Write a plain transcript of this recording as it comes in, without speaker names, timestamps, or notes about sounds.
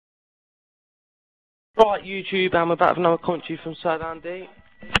Right, YouTube, and we're back with another commentary from Sir Andy.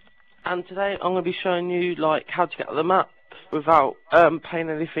 And today I'm going to be showing you like how to get on the map without paying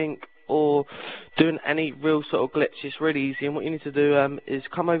anything or doing any real sort of glitch. It's really easy, and what you need to do is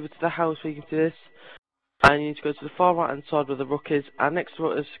come over to the house where you can do this, and you need to go to the far right hand side where the rock is, and next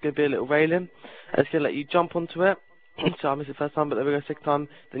to it is going to be a little railing, and it's going to let you jump onto it. So I missed it the first time, but there we go, second time.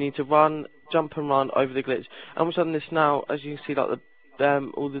 Then you need to run, jump and run over the glitch. And we've done this now, as you can see, like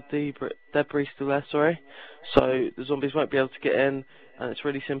all the debris still there, sorry. So the zombies won't be able to get in, and it's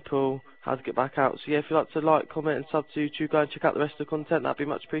really simple how to get back out. So yeah, if you'd like to like, comment and sub to YouTube, go and check out the rest of the content, that'd be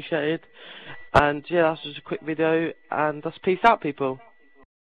much appreciated. And yeah, that's just a quick video, and that's peace out, people.